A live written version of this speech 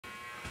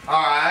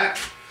Alright,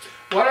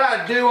 what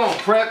I do on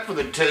prep for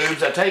the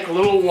tubes, I take a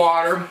little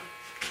water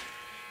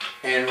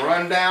and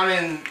run down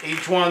in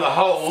each one of the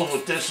holes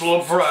with this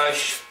little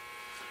brush.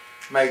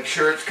 Make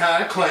sure it's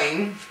kind of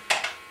clean.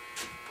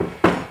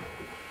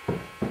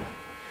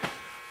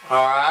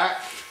 Alright,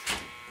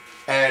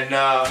 and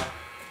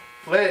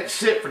let it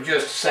sit for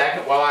just a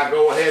second while I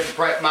go ahead and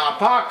prep my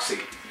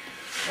epoxy.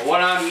 And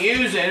what I'm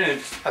using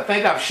is, I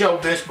think I've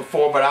showed this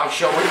before, but I'll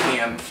show it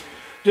again.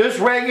 Just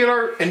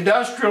regular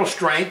industrial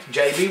strength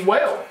JB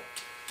Weld.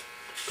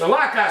 So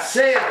like I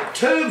said, the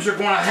tubes are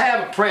going to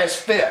have a press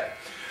fit.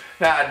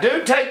 Now I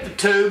do take the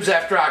tubes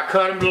after I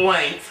cut them to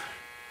length.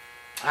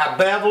 I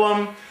bevel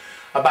them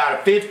about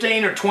a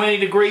 15 or 20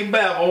 degree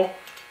bevel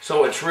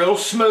so it's real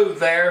smooth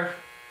there.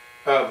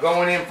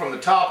 Going in from the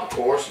top, of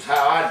course, is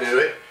how I do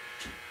it.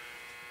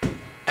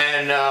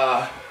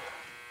 And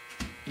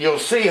you'll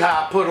see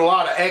how I put a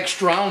lot of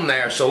extra on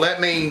there. So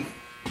let me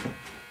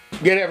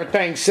get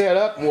everything set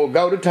up and we'll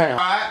go to town.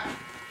 Alright,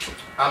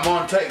 I'm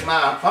going to take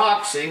my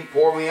epoxy,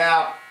 pour me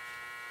out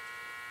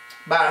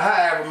about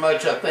however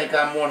much I think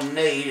I'm going to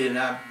need,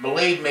 and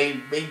believe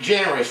me, be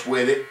generous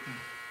with it.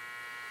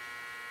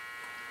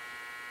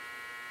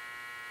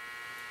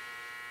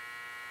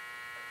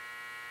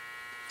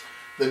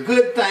 The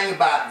good thing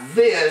about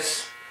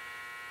this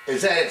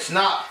is that it's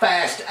not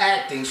fast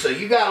acting, so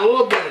you got a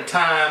little bit of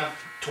time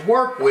to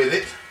work with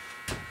it.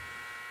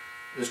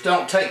 Just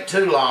don't take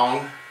too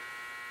long.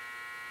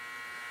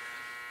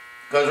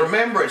 Because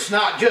remember, it's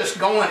not just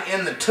going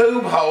in the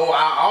tube hole.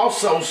 I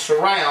also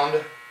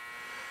surround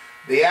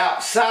the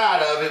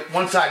outside of it.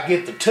 Once I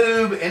get the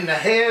tube in the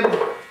head,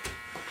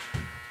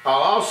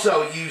 I'll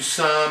also use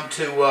some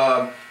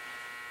to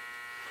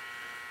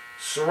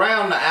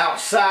surround the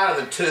outside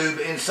of the tube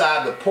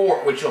inside the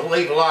port, which will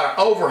leave a lot of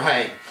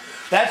overhang.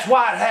 That's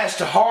why it has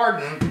to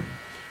harden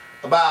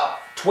about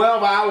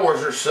 12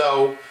 hours or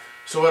so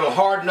it'll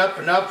harden up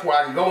enough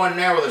where I can go in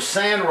there with a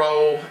sand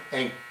roll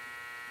and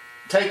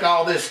take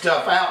all this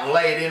stuff out and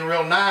lay it in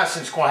real nice.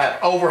 It's going to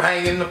have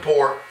overhang in the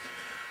port.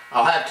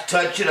 I'll have to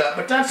touch it up,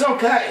 but that's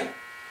okay.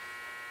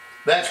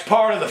 That's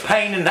part of the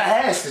pain in the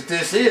ass that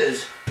this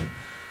is.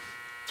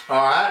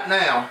 Alright,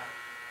 now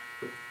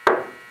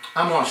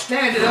I'm going to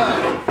stand it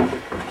up.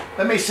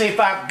 Let me see if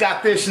I've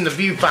got this in the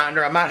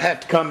viewfinder. I might have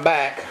to come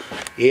back.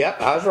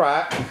 Yep, I was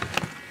right.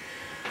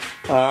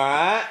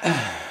 Alright.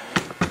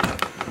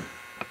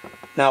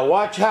 Now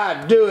watch how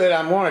I do it.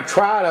 I'm going to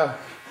try to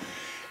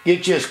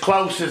get you as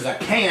close as I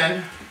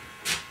can.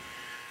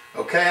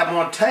 Okay, I'm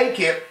going to take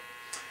it,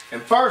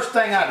 and first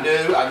thing I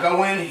do, I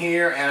go in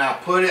here and I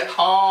put it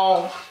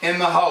all in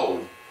the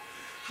hole.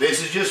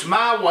 This is just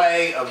my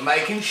way of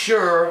making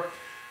sure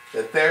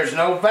that there's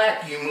no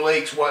vacuum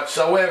leaks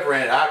whatsoever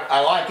in it.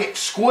 I like it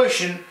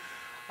squishing.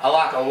 I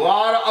like a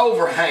lot of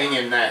overhang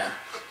in there.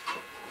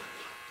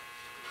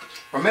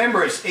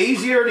 Remember, it's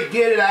easier to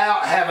get it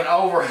out, have an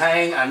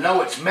overhang. I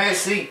know it's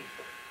messy.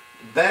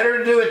 Better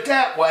to do it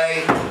that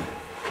way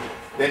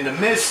than to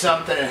miss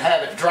something and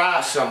have it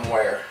dry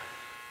somewhere.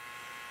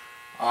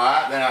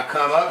 Alright, then I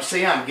come up,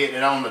 see I'm getting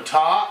it on the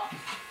top.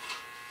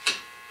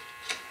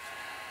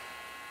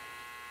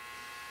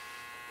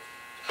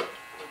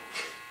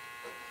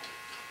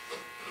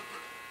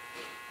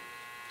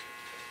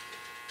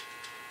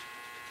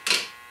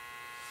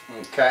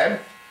 Okay,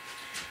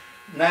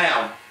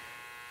 now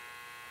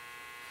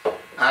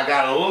I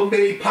got a little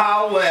bitty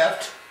pile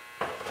left.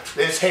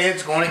 This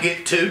head's going to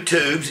get 2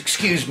 tubes.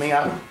 Excuse me,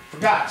 I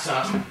forgot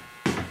something.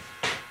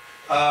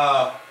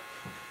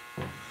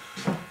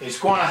 It's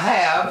going to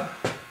have,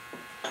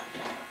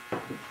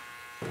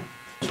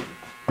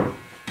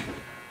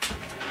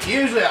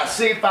 usually I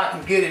see if I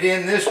can get it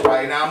in this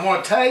way. Now I'm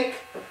going to take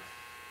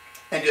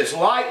and just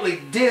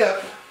lightly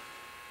dip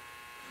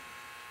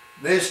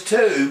this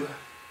tube.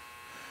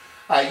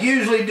 I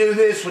usually do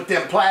this with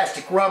them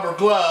plastic rubber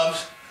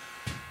gloves.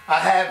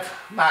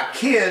 My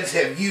kids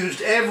have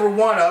used every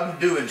one of them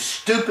doing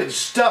stupid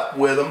stuff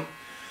with them.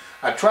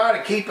 I try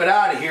to keep it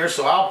out of here,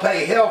 so I'll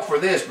pay hell for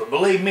this, but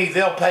believe me,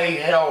 they'll pay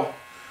hell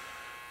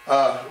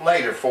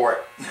later for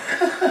it.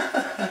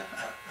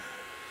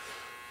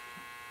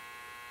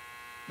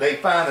 They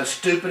find the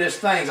stupidest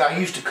things. I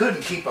used to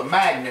couldn't keep a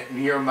magnet in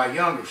here when my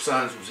younger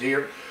sons was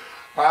here.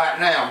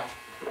 Alright, now,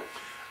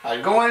 I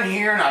go in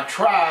here and I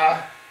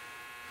try.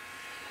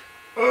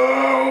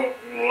 Oh,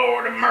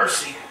 Lord of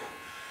mercy.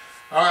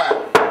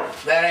 Alright,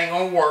 that ain't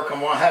going to work. I'm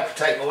going to have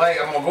to take a leg.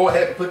 I'm going to go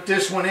ahead and put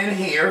this one in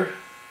here.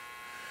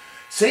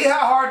 See how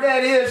hard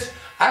that is?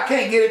 I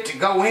can't get it to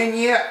go in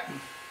yet.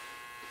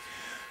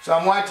 So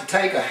I'm going to have to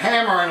take a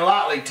hammer and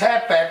lightly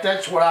tap that.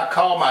 That's what I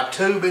call my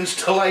tube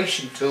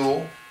installation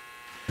tool.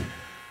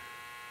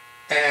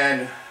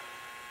 And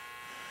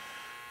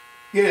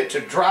get it to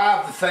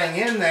drive the thing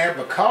in there,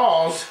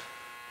 because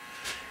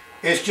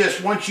it's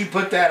just, once you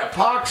put that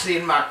epoxy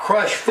in my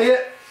crush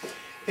fit,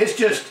 it's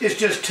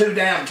just too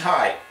damn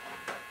tight.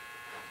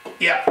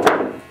 Yep.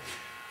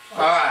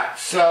 Alright,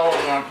 so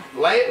I'm going to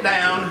lay it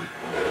down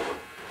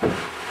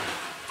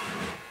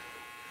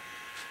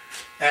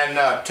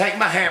and take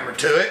my hammer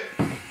to it.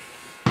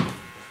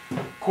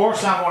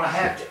 course, I'm going to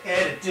have to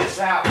edit this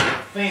out with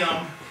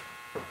film.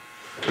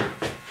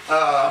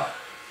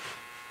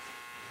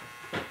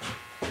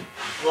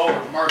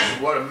 Lord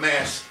mercy, what a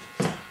mess.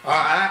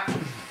 Alright.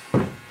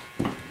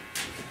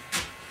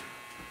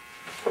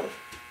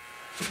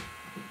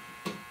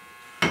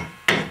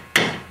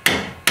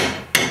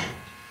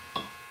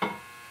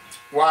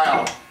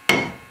 Wow.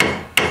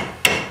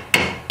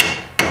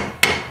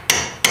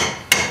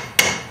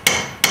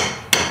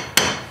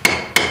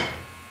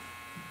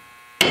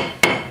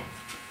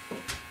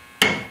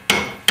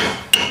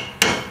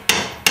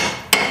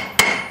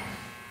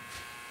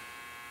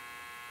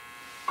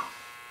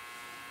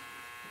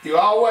 You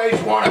always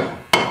want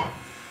to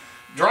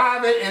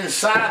drive it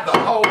inside the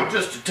hole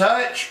just a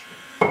touch.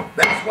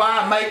 That's why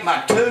I make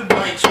my tube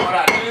links what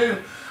I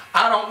do.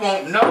 I don't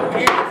want no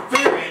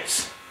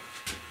interference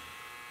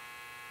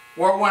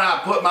where when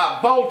I put my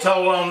bolt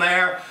hole on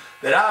there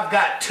that I've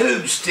got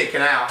tubes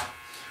sticking out.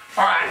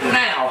 Alright,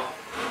 now.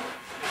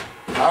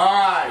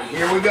 Alright,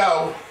 here we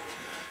go.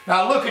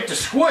 Now look at the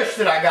squish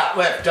that I got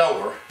left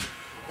over.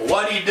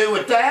 What do you do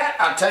with that?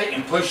 I take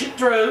and push it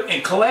through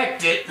and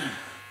collect it.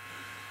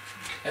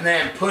 And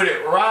then put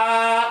it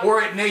right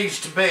where it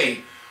needs to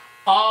be.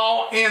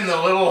 All in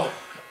the little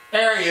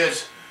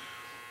areas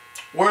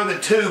where the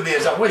tube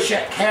is. I wish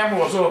that camera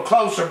was a little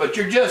closer, but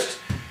you're just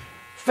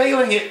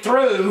feeling it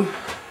through.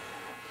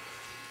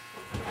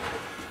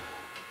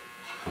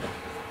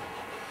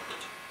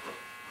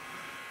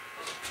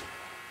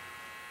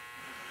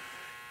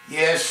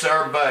 Yes,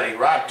 sir, buddy.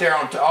 Right there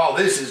on top. Oh,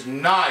 this is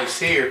nice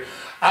here.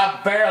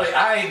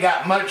 I ain't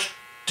got much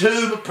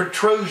tube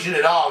protrusion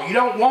at all. You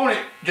don't want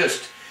it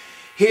just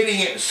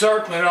hitting it and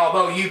circling,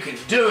 although you can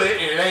do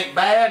it and it ain't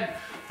bad,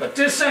 but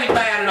this ain't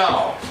bad at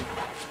all.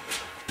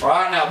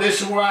 Alright, now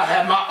this is where I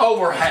have my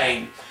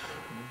overhang.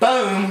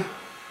 Boom.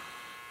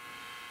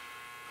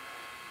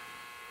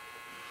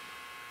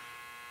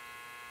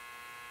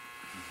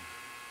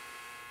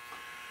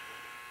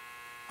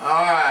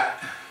 Alright.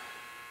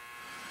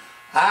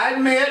 I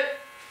admit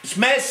it's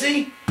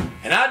messy,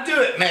 and I do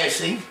it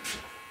messy,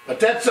 but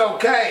that's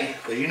okay,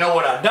 because you know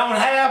what I don't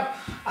have?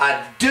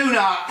 I do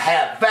not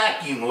have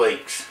vacuum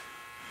leaks.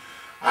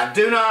 I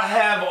do not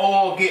have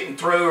oil getting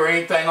through or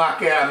anything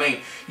like that. I mean,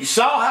 you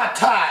saw how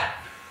tight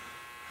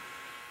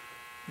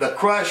the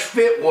crush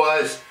fit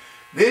was.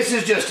 This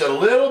is just a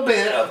little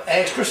bit of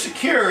extra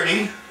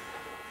security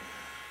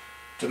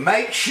to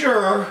make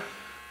sure.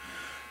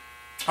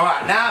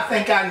 Alright, now I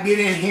think I can get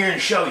in here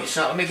and show you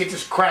something. Let me get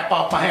this crap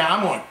off my hand.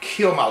 I'm going to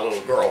kill my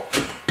little girl.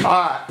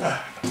 Alright,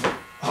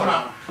 hold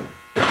on.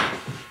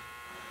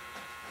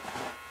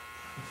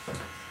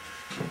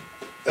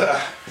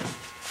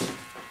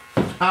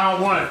 I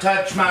don't want to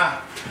touch my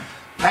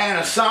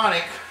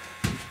Panasonic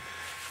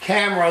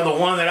camera, the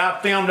one that I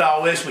filmed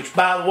all this, which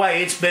by the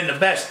way, it's been the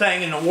best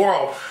thing in the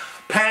world.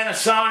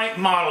 Panasonic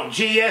model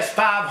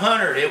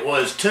GS500. It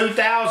was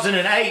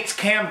 2008's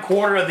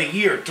camcorder of the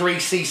year,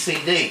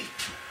 3CCD.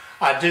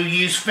 I do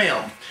use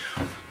film.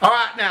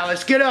 Alright, now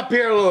let's get up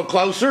here a little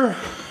closer.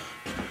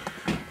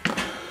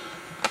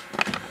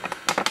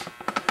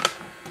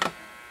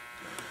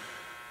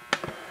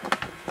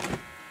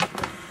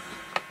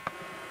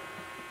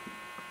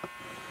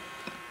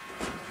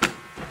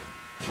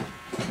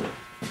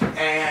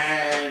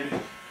 And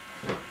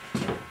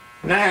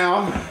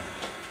now,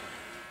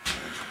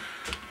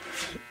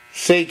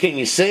 see, can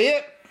you see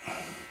it?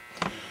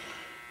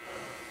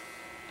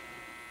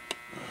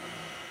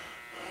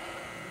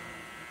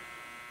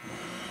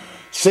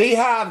 See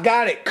how I've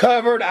got it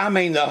covered? I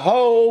mean, the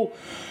whole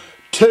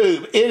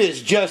tube, it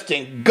is just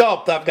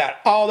engulfed. I've got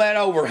all that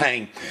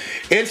overhang.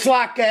 It's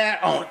like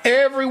that on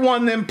every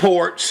one of them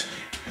ports.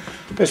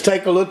 Let's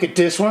take a look at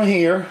this one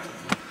here.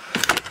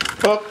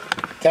 Look.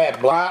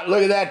 That blind,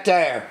 look at that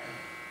there.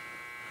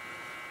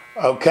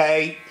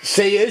 Okay,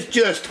 see, it's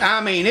just, I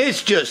mean,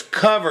 it's just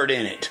covered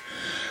in it.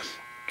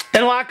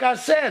 And like I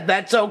said,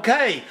 that's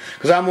okay,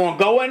 because I'm going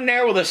to go in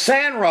there with a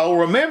sand roll.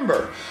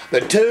 Remember, the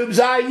tubes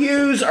I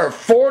use are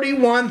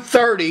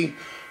 4130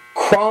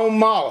 chrome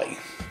moly.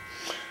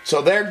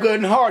 So they're good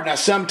and hard. Now,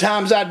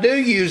 sometimes I do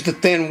use the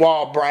thin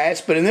wall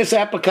brass, but in this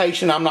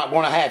application, I'm not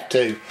going to have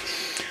to.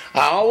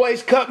 I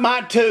always cut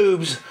my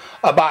tubes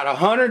about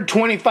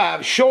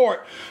 125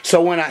 short,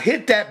 so when I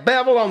hit that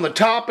bevel on the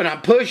top and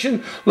I'm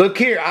pushing, look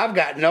here, I've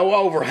got no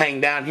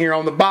overhang down here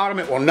on the bottom.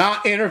 It will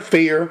not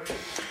interfere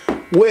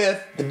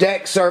with the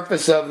deck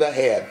surface of the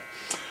head.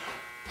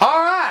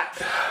 Alright,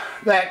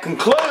 that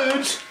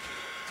concludes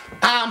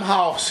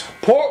Imhoff's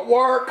port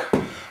work,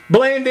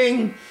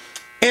 blending,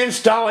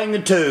 installing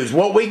the tubes.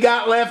 What we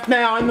got left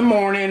now in the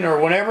morning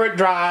or whenever it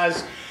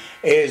dries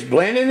is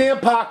blending the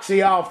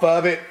epoxy off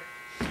of it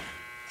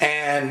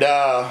and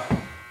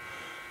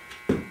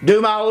do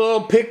my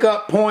little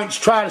pickup points,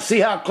 try to see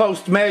how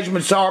close the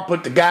measurements are,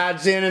 put the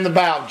guides in the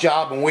valve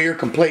job, and we are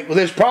complete with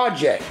this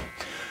project.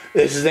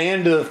 This is the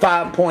end of the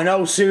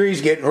 5.0 series,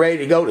 getting ready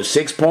to go to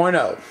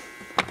 6.0.